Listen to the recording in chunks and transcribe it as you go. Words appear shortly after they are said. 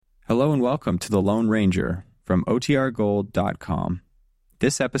Hello and welcome to The Lone Ranger from OTRGold.com.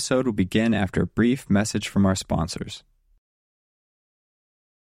 This episode will begin after a brief message from our sponsors.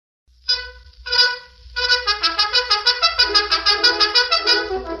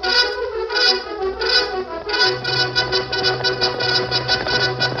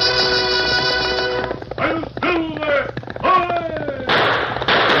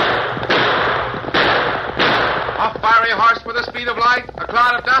 Of light, a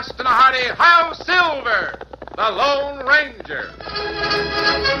cloud of dust, and a hearty "How Silver!" The Lone Ranger.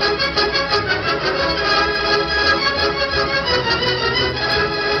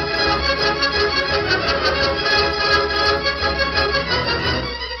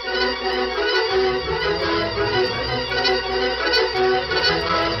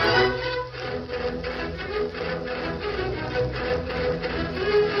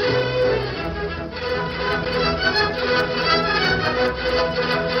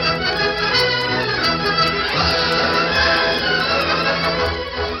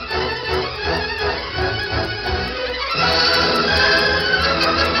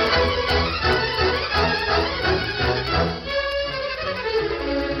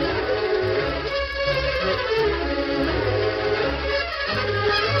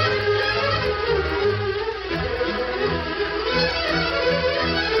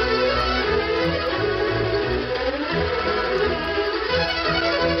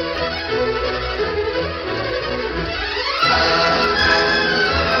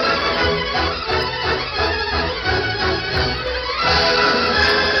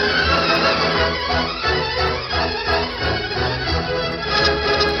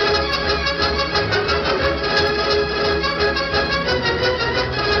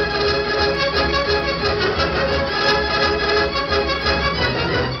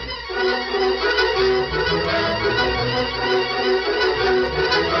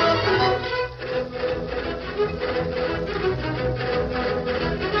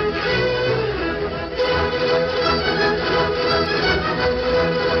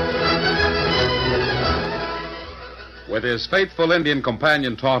 With his faithful Indian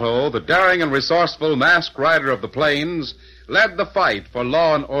companion Tonto, the daring and resourceful masked rider of the plains led the fight for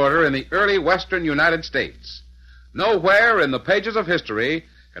law and order in the early western United States. Nowhere in the pages of history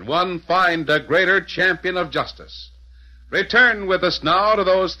can one find a greater champion of justice. Return with us now to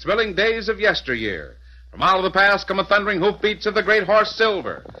those thrilling days of yesteryear. From out of the past come the thundering hoofbeats of the great horse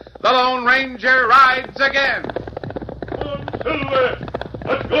Silver. The Lone Ranger rides again. Come on, Silver!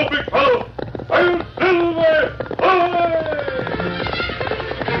 Let's go, big fellow! I'm Silver!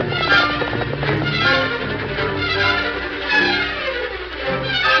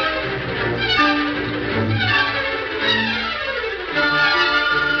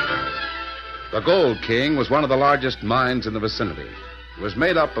 The Gold King was one of the largest mines in the vicinity. It was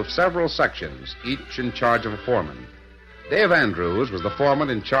made up of several sections, each in charge of a foreman. Dave Andrews was the foreman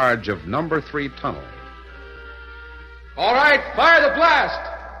in charge of number 3 tunnel. All right, fire the blast!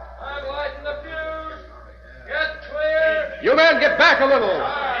 I'm lighting the fuse. Get clear. You men, get back a little.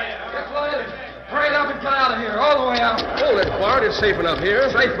 Get lighted. Hurry up and get out of here, all the way out. Hold it, Bart. It's safe enough here.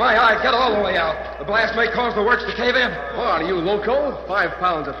 Safe my eye. Get all the way out. The blast may cause the works to cave in. Bart, are you loco? 5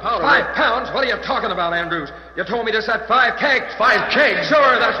 pounds of powder. 5 pounds? What are you talking about, Andrews? You told me to set 5 kegs. 5 kegs?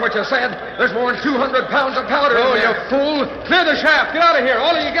 Sure, that's what you said. There's more than 200 pounds of powder Oh, in you there. fool. Clear the shaft. Get out of here.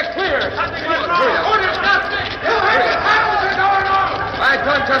 All of you get clear. Something is wrong. Order, stop me. You heard the pounds are going on. I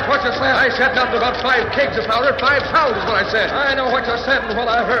done just what you said. I said nothing about 5 kegs of powder. 5 pounds is what I said. I know what you said and what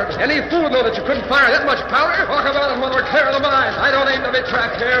I heard. Any fool would know that you couldn't fire that much powder. Talk about it when we're clear of the mine. I don't aim to be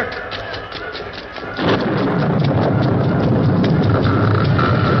trapped here.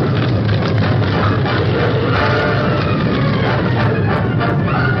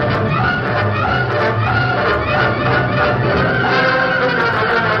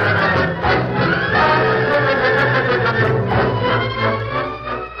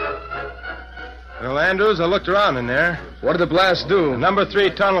 Well, Andrews, I looked around in there. What did the blast do? The number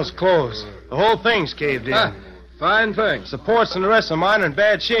 3 tunnel's closed. The whole thing's caved in. Fine thing. Supports and the rest of mine are in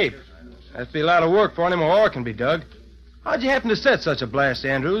bad shape. That'd be a lot of work for any more ore can be dug. How'd you happen to set such a blast,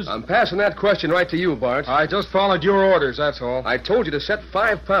 Andrews? I'm passing that question right to you, Bart. I just followed your orders, that's all. I told you to set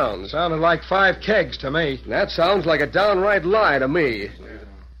 5 pounds. Sounded like 5 kegs to me. That sounds like a downright lie to me.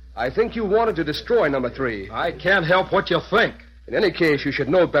 I think you wanted to destroy number 3. I can't help what you think. In any case, you should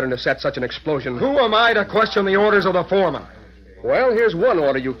know better than to set such an explosion. Who am I to question the orders of the foreman? Well, here's one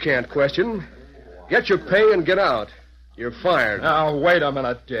order you can't question. Get your pay and get out. You're fired. Now, wait a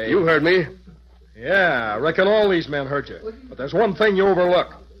minute, Dave. You heard me. Yeah, I reckon all these men heard you. But there's one thing you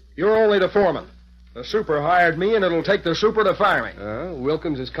overlook. You're only the foreman. The super hired me, and it'll take the super to fire me.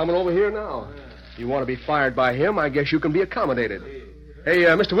 Wilkins is coming over here now. You want to be fired by him, I guess you can be accommodated. Hey,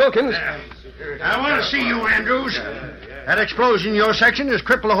 Mr. Wilkins. I want to see you, Andrews. That explosion in your section has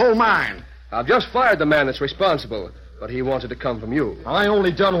crippled the whole mine. I've just fired the man that's responsible, but he wanted to come from you. I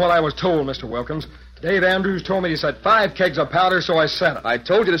only done what I was told, Mr. Wilkins. Dave Andrews told me to set 5 kegs of powder, so I set it. I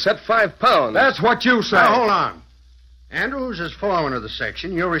told you to set 5 pounds. That's what you said. Now, hold on. Andrews is foreman of the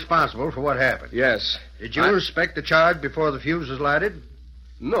section. You're responsible for what happened. Yes. Did you inspect the charge before the fuse was lighted?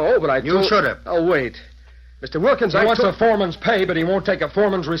 No, but I You should have. Oh, wait. Mr. Wilkins, He wants a foreman's pay, but he won't take a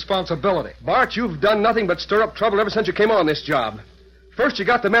foreman's responsibility. Bart, you've done nothing but stir up trouble ever since you came on this job. First, you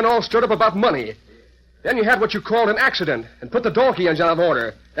got the men all stirred up about money. Then you had what you called an accident and put the donkey engine out of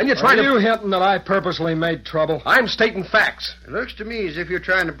order. Then you tried Are you hinting that I purposely made trouble? I'm stating facts. It looks to me as if you're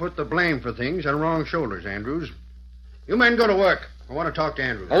trying to put the blame for things on wrong shoulders, Andrews. You men go to work. I want to talk to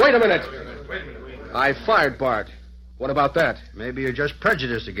Andrews. Oh, wait a minute. I fired Bart. What about that? Maybe you're just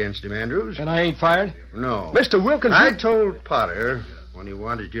prejudiced against him, Andrews. And I ain't fired? No. Mr. Wilkins, I told Potter when he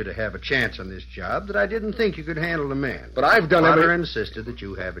wanted you to have a chance on this job that I didn't think you could handle the man. But I've done Potter everything. insisted that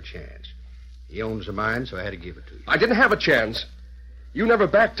you have a chance. He owns the mine, so I had to give it to you. I didn't have a chance. You never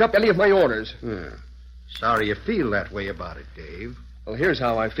backed up any of my orders. Yeah. Sorry you feel that way about it, Dave. Well, here's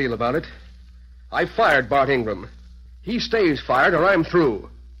how I feel about it. I fired Bart Ingram. He stays fired or I'm through.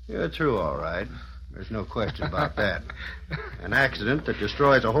 You're through, all right. There's no question about that. An accident that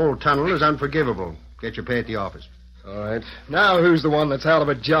destroys a whole tunnel is unforgivable. Get your pay at the office. All right. Now who's the one that's out of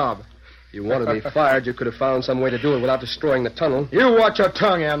a job? You wanted me fired, you could have found some way to do it without destroying the tunnel. You watch your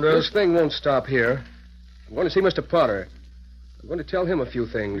tongue, Andrews. This thing won't stop here. I'm going to see Mr. Potter. I'm going to tell him a few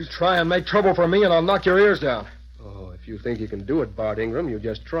You things. try and make trouble for me, and I'll knock your ears down. Oh, if you think you can do it, Bart Ingram, you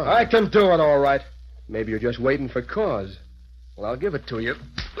just try. I can do it, all right. Maybe you're just waiting for cause. Well, I'll give it to you.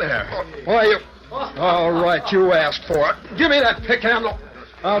 There. Why, you... All right, you asked for it. Give me that pick handle.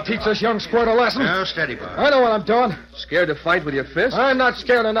 I'll teach this young squirt a lesson. Now, steady, Bart. I know what I'm doing. Scared to fight with your fist? I'm not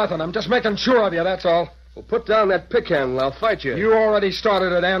scared of nothing. I'm just making sure of you, that's all. Well, put down that pick handle. I'll fight you. You already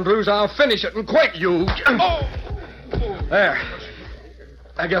started it, Andrews. I'll finish it, and quick. You... There.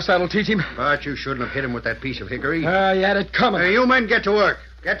 I guess that'll teach him. Bart, you shouldn't have hit him with that piece of hickory. You had it coming. You men get to work.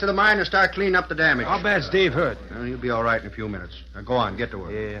 Get to the mine and start cleaning up the damage. How bad's Dave hurt? Well, he'll be all right in a few minutes. Now, go on, get to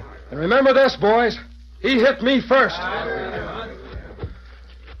work. Yeah. And remember this, boys. He hit me first.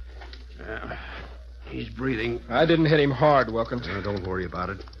 He's breathing. I didn't hit him hard, Wilkins. Don't worry about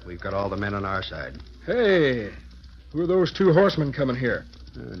it. We've got all the men on our side. Hey, who are those 2 horsemen coming here?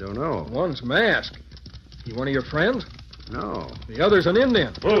 I don't know. One's masked. He one of your friends? No. The other's an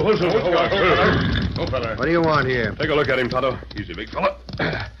Indian. Oh, hold on. Oh, fella. What do you want here? Take a look at him, Tonto. Easy, big fella.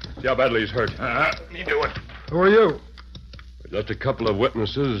 See how badly he's hurt. Me do it. Who are you? We're just a couple of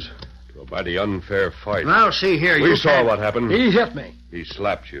witnesses to a mighty unfair fight. Now, see here, We you saw can't- what happened. He hit me. He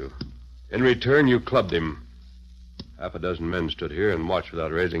slapped you. In return, you clubbed him. 6 men stood here and watched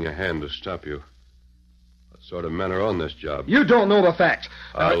without raising a hand to stop you. What sort of men are on this job? You don't know the facts.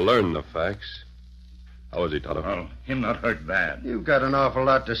 I'll learn the facts. How is he, Tonto? Oh, him not hurt bad. You've got an awful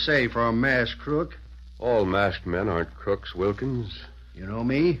lot to say for a masked crook. All masked men aren't crooks, Wilkins. You know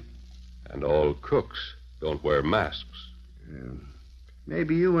me? And all crooks don't wear masks.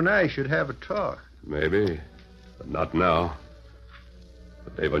 Maybe you and I should have a talk. Maybe, but not now.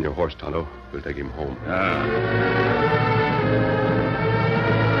 Put Dave on your horse, Tonto. We'll take him home.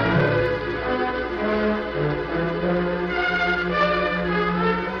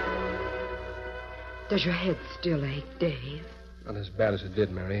 Does your head still ache, Dave? Not as bad as it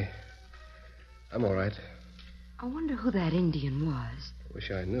did, Mary. I'm all right. I wonder who that Indian was.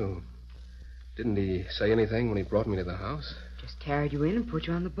 Wish I knew. Didn't he say anything when he brought me to the house? Just carried you in and put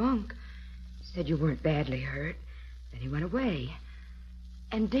you on the bunk. Said you weren't badly hurt. Then he went away.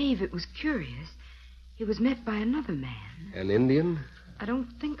 And, Dave, it was curious. He was met by another man. An Indian? I don't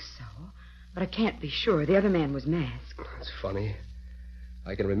think so. But I can't be sure. The other man was masked. That's funny.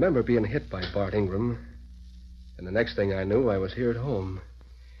 I can remember being hit by Bart Ingram. And the next thing I knew, I was here at home.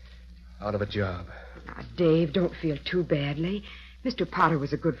 Out of a job. Now, Dave, don't feel too badly. Mr. Potter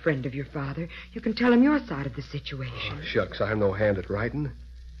was a good friend of your father. You can tell him your side of the situation. Oh, shucks, I'm no hand at writing.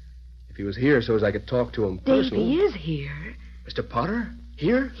 If he was here so as I could talk to him Dave, personally... he is here. Mr. Potter?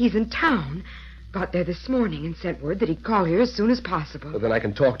 Here? He's in town. Got there this morning and sent word that he'd call here as soon as possible. Well, then I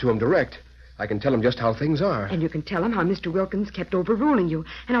can talk to him direct. I can tell him just how things are. And you can tell him how Mr. Wilkins kept overruling you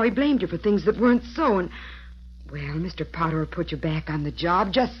and how he blamed you for things that weren't so. And, well, Mr. Potter will put you back on the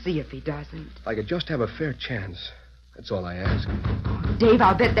job. Just see if he doesn't. I could just have a fair chance. That's all I ask. Dave,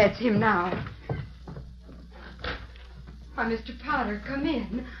 I'll bet that's him now. Why, Mr. Potter, come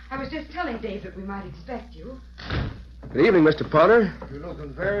in. I was just telling Dave that we might expect you. Good evening, Mr. Potter. You're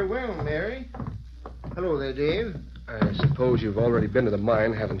looking very well, Mary. Hello there, Dave. I suppose you've already been to the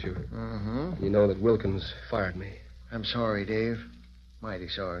mine, haven't you? Uh-huh. You know that Wilkins fired me. I'm sorry, Dave. Mighty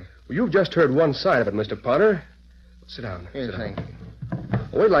sorry. Well, you've just heard one side of it, Mr. Potter. Sit down. Here, Sit down. thank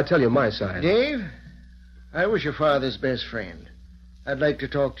you. Wait till I tell you my side. Dave, I was your father's best friend. I'd like to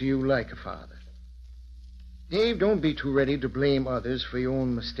talk to you like a father. Dave, don't be too ready to blame others for your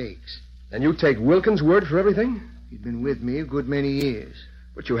own mistakes. And you take Wilkins' word for everything? He'd been with me a good many years.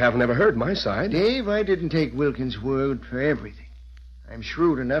 But you haven't ever heard my side. Dave, I didn't take Wilkins' word for everything. I'm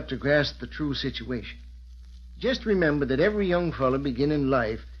shrewd enough to grasp the true situation. Just remember that every young fellow beginning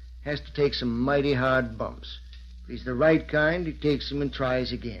life has to take some mighty hard bumps. If he's the right kind, he takes them and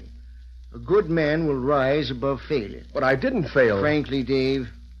tries again. A good man will rise above failure. But I didn't fail. Frankly, Dave,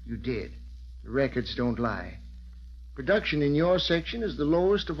 you did. The records don't lie. Production in your section is the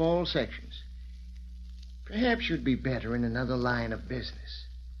lowest of all sections. Perhaps you'd be better in another line of business.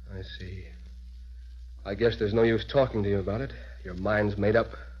 I see. I guess there's no use talking to you about it. Your mind's made up.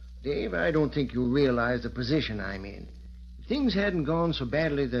 Dave, I don't think you realize the position I'm in. If things hadn't gone so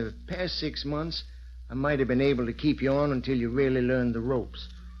badly the past 6 months, I might have been able to keep you on until you really learned the ropes.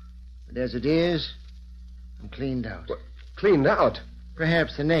 But as it is, I'm cleaned out. What? Cleaned out?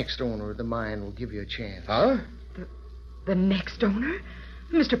 Perhaps the next owner of the mine will give you a chance. Huh? The next owner?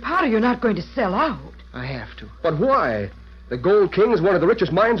 Mr. Potter, you're not going to sell out. I have to. But why? The Gold King is one of the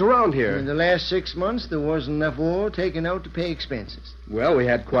richest mines around here. In the last 6 months, there wasn't enough ore taken out to pay expenses. Well, we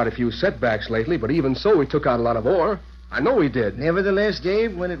had quite a few setbacks lately, but even so, we took out a lot of ore. I know we did. Nevertheless,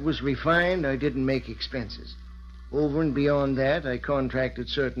 Dave, when it was refined, I didn't make expenses. Over and beyond that, I contracted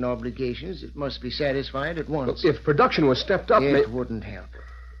certain obligations that must be satisfied at once. Well, if production was stepped up... It wouldn't help.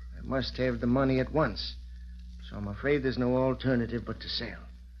 I must have the money at once. So I'm afraid there's no alternative but to sell.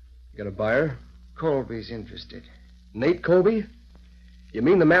 You got a buyer? Colby's interested. Nate Colby? You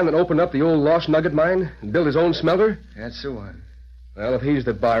mean the man that opened up the old Lost Nugget mine and built his own smelter? That's the one. Well, if he's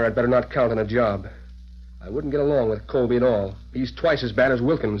the buyer, I'd better not count on a job. I wouldn't get along with Colby at all. He's twice as bad as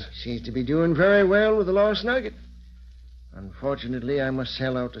Wilkins. Seems to be doing very well with the Lost Nugget. Unfortunately, I must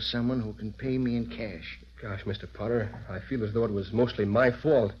sell out to someone who can pay me in cash. Gosh, Mr. Potter, I feel as though it was mostly my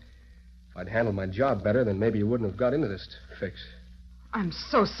fault. If I'd handled my job better, then maybe you wouldn't have got into this fix. I'm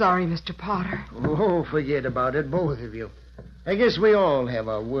so sorry, Mr. Potter. Oh, forget about it, both of you. I guess we all have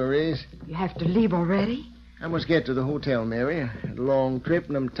our worries. You have to leave already? I must get to the hotel, Mary. I had a long trip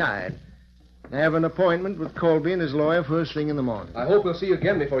and I'm tired. I have an appointment with Colby and his lawyer first thing in the morning. I hope we'll see you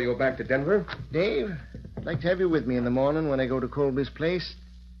again before you go back to Denver. Dave, I'd like to have you with me in the morning when I go to Colby's place.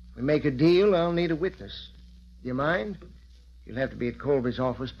 If we make a deal, I'll need a witness. Do you mind? You'll have to be at Colby's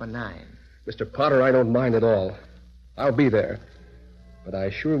office by 9. Mr. Potter, I don't mind at all. I'll be there. But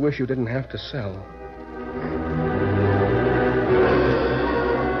I sure wish you didn't have to sell.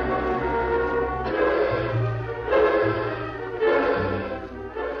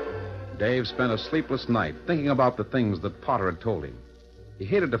 Dave spent a sleepless night thinking about the things that Potter had told him. He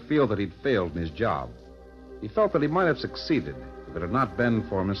hated to feel that he'd failed in his job. He felt that he might have succeeded if it had not been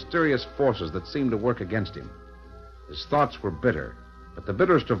for mysterious forces that seemed to work against him. His thoughts were bitter, but the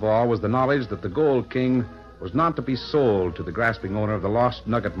bitterest of all was the knowledge that the Gold King was not to be sold to the grasping owner of the Lost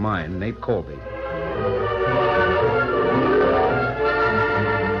Nugget mine, Nate Colby.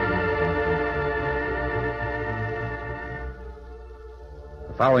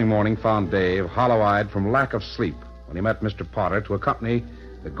 The following morning found Dave hollow-eyed from lack of sleep when he met Mr. Potter to accompany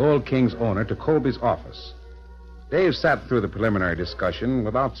the Gold King's owner to Colby's office. Dave sat through the preliminary discussion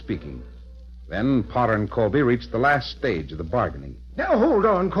without speaking. Then Potter and Colby reached the last stage of the bargaining. Now, hold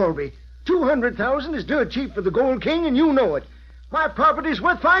on, Colby. 200,000 is dirt cheap for the Gold King, and you know it. My property's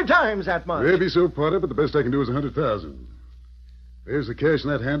worth 5 times that much. Maybe so, Potter, but the best I can do is 100,000. There's the cash in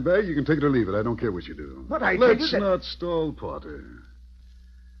that handbag. You can take it or leave it. I don't care what you do. But I tell you Let's that... not stall, Potter.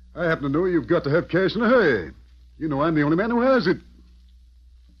 I happen to know you've got to have cash in a hurry. You know I'm the only man who has it.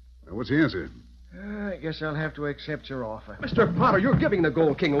 Now, what's the answer? I guess I'll have to accept your offer. Mr. Potter, you're giving the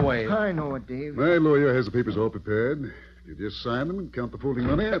Gold King away. I know it, Dave. My lawyer has the papers all prepared. You just sign them and count the folding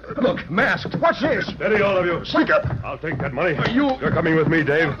money. Look, masked. What's this? Steady, all of you. Speak up. I'll take that money. You- You're coming with me,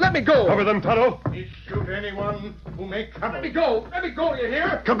 Dave. Let me go. Cover them, Tonto. Shoot anyone who makes trouble. Let me go. Let me go, you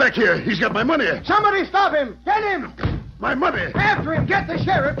hear? Come back here. He's got my money. Somebody stop him! Get him! My money. After him! Get the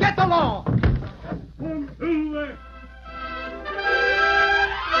sheriff! Get the law!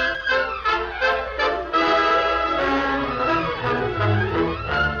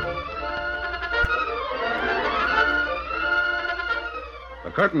 The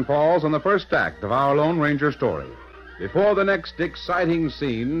curtain falls on the first act of our Lone Ranger story. Before the next exciting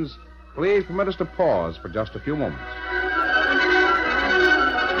scenes, please permit us to pause for just a few moments.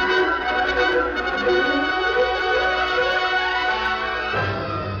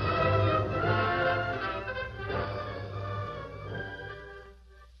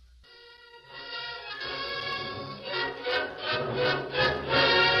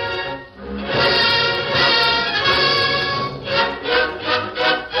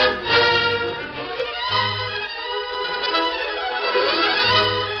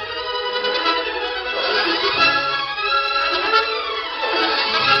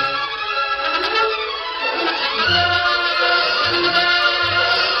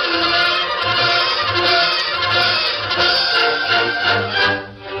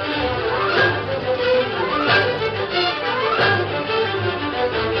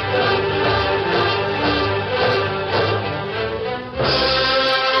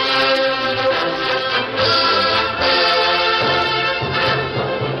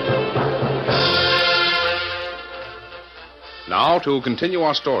 Now, to continue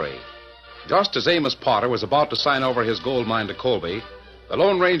our story. Just as Amos Potter was about to sign over his gold mine to Colby, the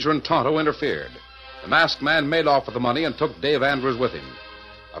Lone Ranger and Tonto interfered. The masked man made off with the money and took Dave Andrews with him.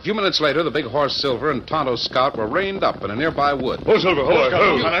 A few minutes later, the big horse Silver and Tonto's scout were reined up in a nearby wood. Oh, Silver, hold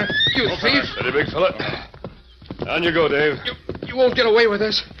on. You thief! Steady, big fella. On you go, Dave. You won't get away with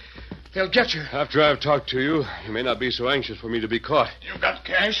this. They'll get you. After I've talked to you, you may not be so anxious for me to be caught. You got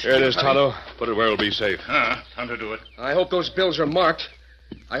cash? Here it is, Tonto. Put it where it'll be safe. Time to do it. I hope those bills are marked.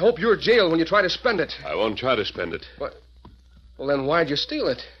 I hope you're jailed when you try to spend it. I won't try to spend it. What? Well, then why'd you steal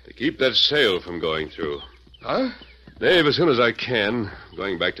it? To keep that sale from going through. Huh? Dave, as soon as I can, I'm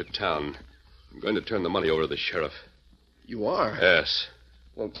going back to town. I'm going to turn the money over to the sheriff. You are? Yes.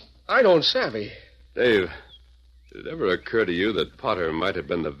 Well, I don't savvy. Dave, did it ever occur to you that Potter might have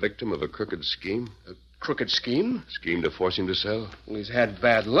been the victim of a crooked scheme? A crooked scheme? Scheme to force him to sell? Well, he's had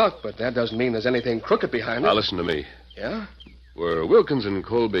bad luck, but that doesn't mean there's anything crooked behind it. Now, listen to me. Yeah? Were Wilkins and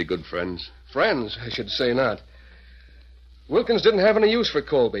Colby good friends? Friends, I should say not. Wilkins didn't have any use for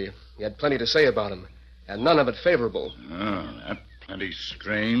Colby. He had plenty to say about him, and none of it favorable. Oh, that's plenty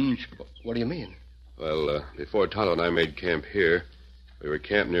strange. What do you mean? Well, before Tonto and I made camp here, we were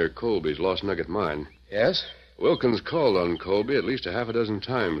camped near Colby's Lost Nugget mine. Yes? Wilkins called on Colby at least a half a dozen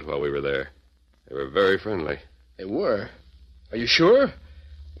times while we were there. They were very friendly. They were. Are you sure?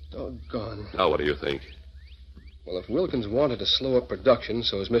 Doggone. Now, what do you think? Well, if Wilkins wanted to slow up production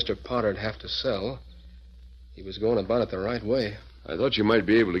so as Mr. Potter'd have to sell, he was going about it the right way. I thought you might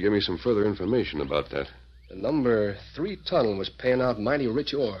be able to give me some further information about that. The number 3 tunnel was paying out mighty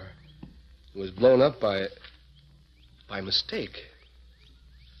rich ore. It was blown up by mistake.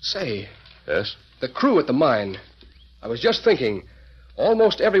 Say, Yes? the crew at the mine. I was just thinking,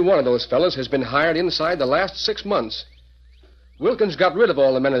 almost every one of those fellas has been hired inside the last 6 months. Wilkins got rid of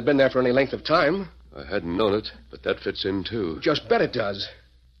all the men that had been there for any length of time. I hadn't known it, but that fits in, too. Just bet it does.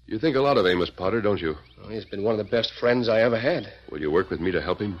 You think a lot of Amos Potter, don't you? Well, he's been one of the best friends I ever had. Will you work with me to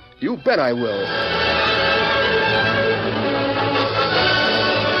help him? You bet I will.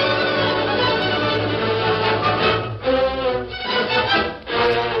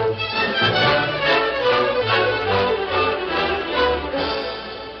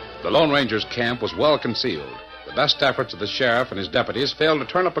 The Lone Ranger's camp was well concealed. The best efforts of the sheriff and his deputies failed to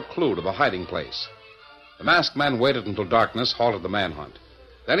turn up a clue to the hiding place. The masked man waited until darkness halted the manhunt.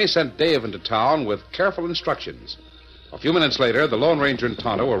 Then he sent Dave into town with careful instructions. A few minutes later, the Lone Ranger and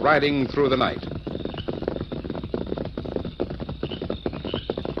Tonto were riding through the night.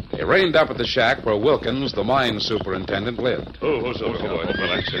 They reined up at the shack where Wilkins, the mine superintendent, lived. Oh,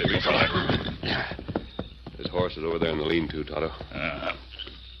 relax, big fella. His horse is over there in the lean-to, Tonto.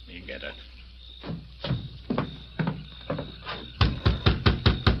 You get it.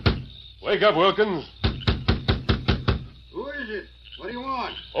 Wake up, Wilkins. Who is it? What do you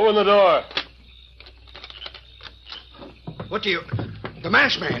want? Open the door. What do you... The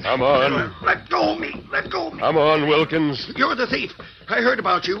masked man. Come on. Let go of me. Let go of me. Come on, Wilkins. You're the thief. I heard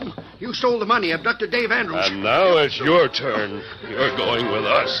about you. You stole the money, abducted Dave Andrews. And now it's your turn. You're going with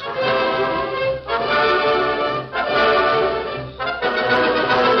us.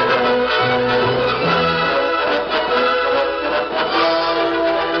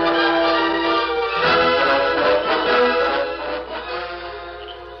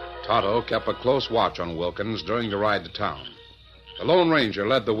 Tonto kept a close watch on Wilkins during the ride to town. The Lone Ranger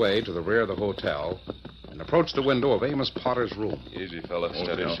led the way to the rear of the hotel and approached the window of Amos Potter's room. Easy, fella.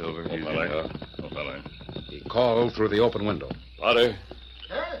 Steady, Silver. Easy fella. He called through the open window. Potter.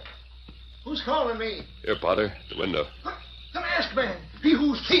 Huh? Who's calling me? Here, Potter. The window. The masked man. He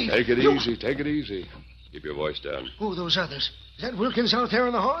who's thief. Take it easy. Take it easy. Keep your voice down. Who are those others? Is that Wilkins out there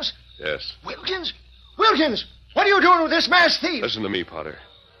on the horse? Yes. Wilkins? Wilkins! What are you doing with this masked thief? Listen to me, Potter.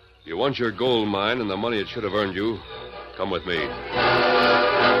 If you want your gold mine and the money it should have earned you, come with me.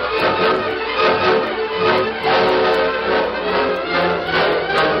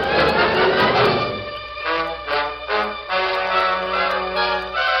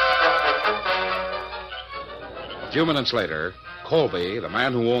 A few minutes later, Colby, the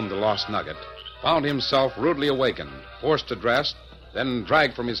man who owned the lost nugget, found himself rudely awakened, forced to dress, then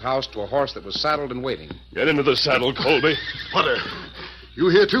dragged from his house to a horse that was saddled and waiting. Get into the saddle, Colby. Potter, you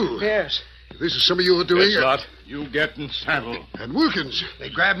here too? Yes. If this is some of your doing. It's not. You get in saddle. And Wilkins. They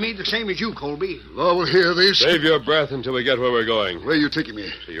grabbed me the same as you, Colby. Law will hear this. Save your breath until we get where we're going. Where are you taking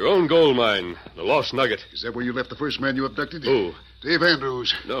me? To your own gold mine, the lost nugget. Is that where you left the first man you abducted? Who? Dave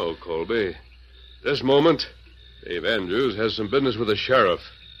Andrews. No, Colby. This moment, Dave Andrews has some business with the sheriff.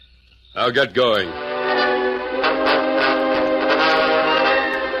 I'll get going.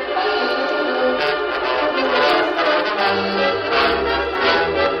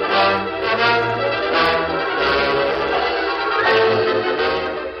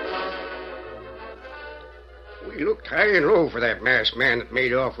 We looked high and low for that masked man that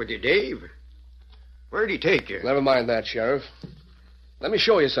made off with you, Dave. Where'd he take you? Never mind that, Sheriff. Let me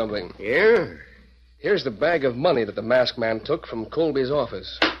show you something. Yeah? Here's the bag of money that the masked man took from Colby's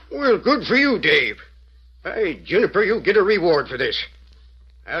office. Well, good for you, Dave. Hey, Juniper, you'll get a reward for this.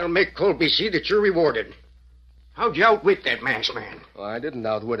 I'll make Colby see that you're rewarded. How'd you outwit that masked man? Well, I didn't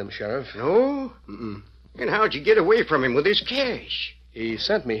outwit him, Sheriff. No? Mm-mm. And how'd you get away from him with his cash? He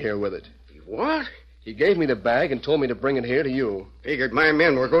sent me here with it. What? He gave me the bag and told me to bring it here to you. Figured my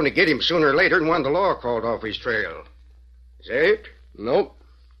men were going to get him sooner or later and wanted the law called off his trail. Is that it? Nope.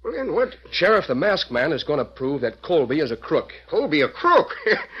 Well, then what? Sheriff, the masked man is going to prove that Colby is a crook. Colby a crook?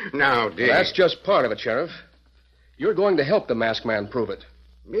 Now, Dave. Well, that's just part of it, Sheriff. You're going to help the masked man prove it.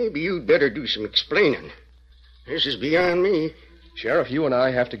 Maybe you'd better do some explaining. This is beyond me. Sheriff, you and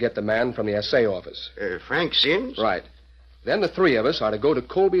I have to get the man from the SA office. Frank Sims? Right. Then the three of us are to go to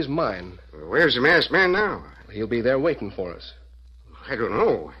Colby's mine. Where's the masked man now? He'll be there waiting for us. I don't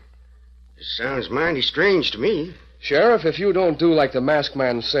know. It sounds mighty strange to me. Sheriff, if you don't do like the masked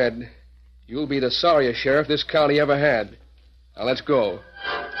man said, you'll be the sorriest sheriff this county ever had. Now, let's go.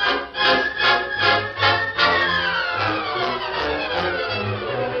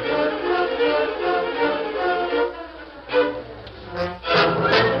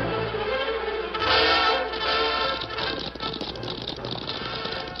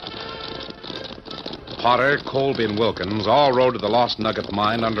 Potter, Colby, and Wilkins all rode to the Lost Nugget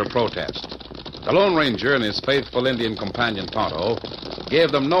mine under protest. The Lone Ranger and his faithful Indian companion, Tonto,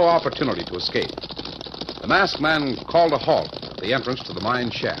 gave them no opportunity to escape. The masked man called a halt at the entrance to the mine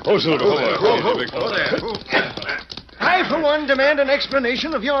shaft. Oh, Silver. I, for one, demand an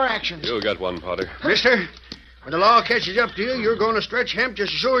explanation of your actions. You got one, Potter. Mister, when the law catches up to you, you're going to stretch hemp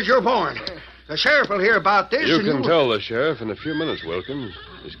just as sure as you're born. The sheriff will hear about this. You and can tell the sheriff in a few minutes, Wilkins.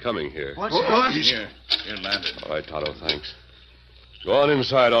 He's coming here. What's that? Here landed. All right, Tonto, thanks. Go on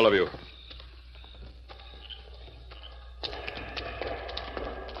inside, all of you.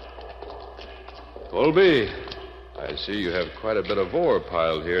 Colby, I see you have quite a bit of ore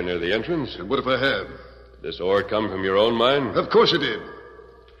piled here near the entrance. And what if I have? Did this ore come from your own mine? Of course it did.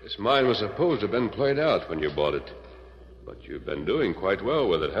 This mine was supposed to have been played out when you bought it. But you've been doing quite well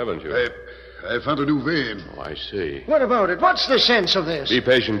with it, haven't you? I found a new vein. Oh, I see. What about it? What's the sense of this? Be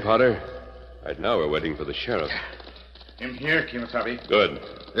patient, Potter. Right now we're waiting for the sheriff. Him here, Kimasabi. Good.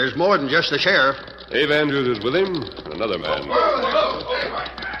 There's more than just the sheriff. Dave Andrews is with him, and another man.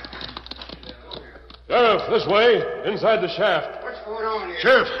 Sheriff, this way, inside the shaft. What's going on here?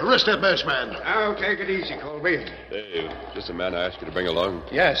 Sheriff, arrest that masked man. Now, take it easy, Colby. Dave, just the man I asked you to bring along.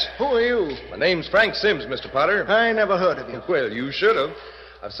 Yes. Who are you? My name's Frank Sims, Mr. Potter. I never heard of you. Well, you should have.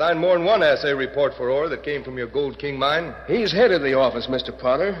 I've signed more than one assay report for ore that came from your Gold King mine. He's head of the office, Mr.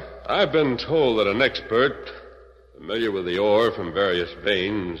 Potter. I've been told that an expert, familiar with the ore from various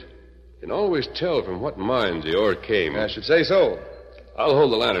veins, can always tell from what mines the ore came. I should say so. I'll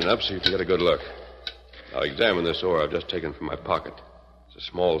hold the lantern up so you can get a good look. Now examine this ore I've just taken from my pocket. It's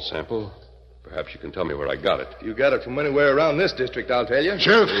a small sample. Perhaps you can tell me where I got it. If you got it from anywhere around this district, I'll tell you.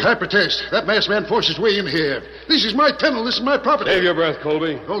 Sheriff, I protest. That masked man forced his way in here. This is my tunnel. This is my property. Save your breath,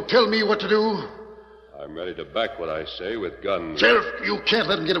 Colby. Don't tell me what to do. I'm ready to back what I say with guns. Sheriff, you can't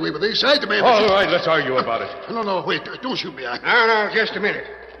let him get away with this. I demand... All right, let's argue about it. No, wait. Don't shoot me. Now, just a minute.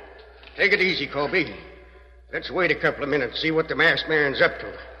 Take it easy, Colby. Let's wait a couple of minutes and see what the masked man's up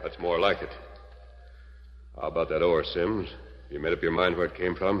to. That's more like it. How about that ore, Sims? You made up your mind where it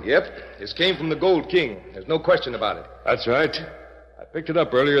came from? Yep. This came from the Gold King. There's no question about it. That's right. I picked it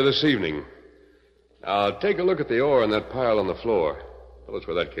up earlier this evening. Now, take a look at the ore in that pile on the floor. Tell us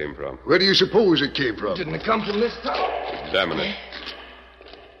where that came from. Where do you suppose it came from? Didn't it come from this top? Examine it.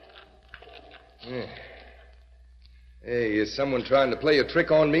 Yeah. Hey, is someone trying to play a trick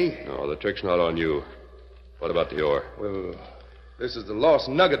on me? No, the trick's not on you. What about the ore? Well, this is the lost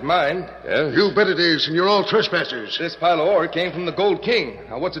nugget mine. Yes? You bet it is, and you're all trespassers. This pile of ore came from the Gold King.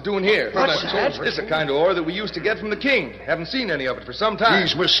 Now, what's it doing here? What's that? It's the kind of ore that we used to get from the king. Haven't seen any of it for some time.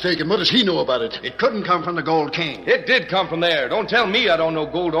 He's mistaken. What does he know about it? It couldn't come from the Gold King. It did come from there. Don't tell me I don't know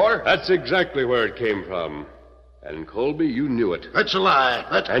gold ore. That's exactly where it came from. And, Colby, you knew it. That's a lie.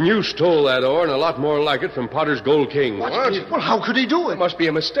 And you stole that ore and a lot more like it from Potter's Gold King. What? Well, how could he do it? It must be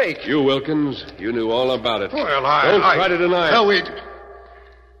a mistake. You, Wilkins, you knew all about it. Well, Don't try to deny it. Now, wait.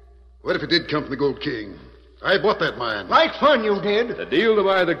 What if it did come from the Gold King? I bought that mine. Like fun you did. The deal to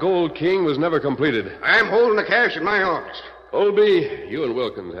buy the Gold King was never completed. I'm holding the cash in my office. Colby, you and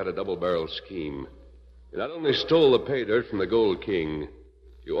Wilkins had a double-barreled scheme. You not only stole the pay dirt from the Gold King,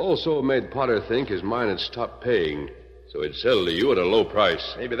 you also made Potter think his mine had stopped paying, so he'd sell to you at a low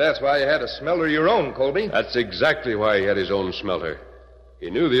price. Maybe that's why you had a smelter of your own, Colby. That's exactly why he had his own smelter.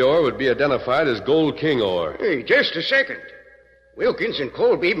 He knew the ore would be identified as Gold King ore. Hey, just a second. Wilkins and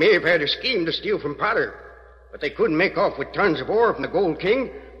Colby may have had a scheme to steal from Potter, but they couldn't make off with tons of ore from the Gold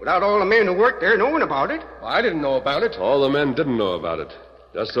King without all the men who worked there knowing about it. Well, I didn't know about it. All the men didn't know about it.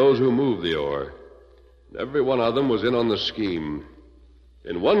 Just those who moved the ore. And every one of them was in on the scheme.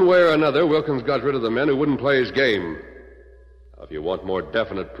 In one way or another, Wilkins got rid of the men who wouldn't play his game. Now, if you want more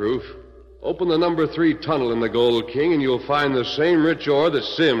definite proof, open the number 3 tunnel in the Gold King and you'll find the same rich ore that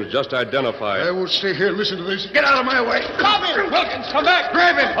Sims just identified. I won't stay here and listen to this. Get out of my way. Come here, Wilkins, come back.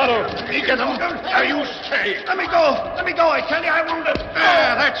 Grab him. Tonto. You get him. Now you stay. Let me go. Let me go. I tell you, I won't.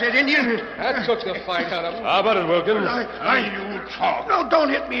 That's it, Indian. That took the fight out of him. How about it, Wilkins? You talk. No, don't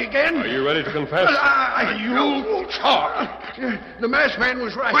hit me again. Are you ready to confess? You talk. The masked man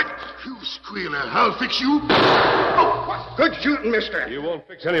was right. What? You squealer. I'll fix you. Good shooting, mister. You won't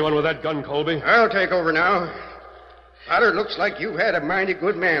fix anyone with that gun, Colby. I'll take over now. Potter, looks like you've had a mighty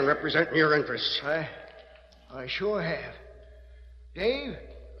good man representing your interests. I sure have. Dave,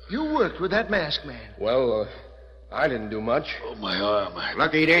 you worked with that masked man. Well, I didn't do much. Oh, my arm.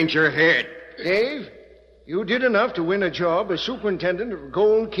 Lucky it ain't your head. Dave, you did enough to win a job as superintendent of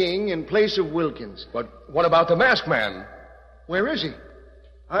Gold King in place of Wilkins. But what about the masked man? Where is he?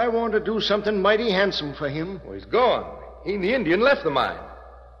 I want to do something mighty handsome for him. Well, he's gone. He and the Indian left the mine.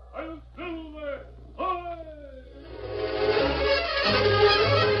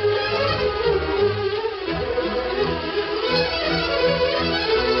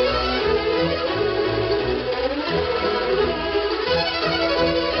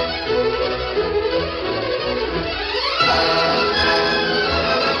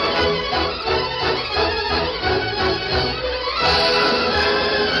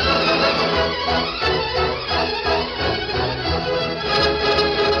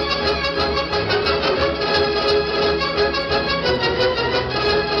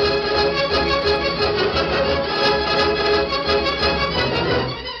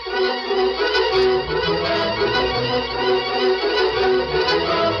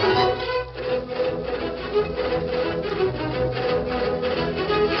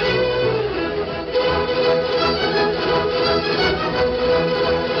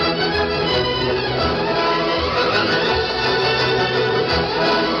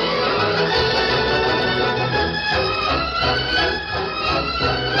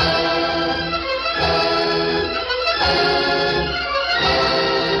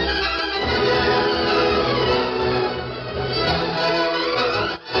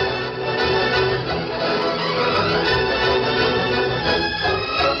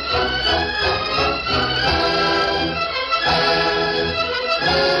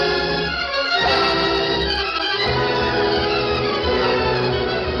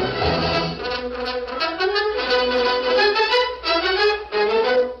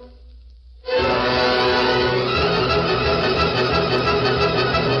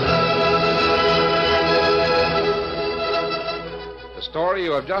 The story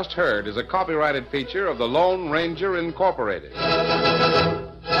you have just heard is a copyrighted feature of the Lone Ranger Incorporated.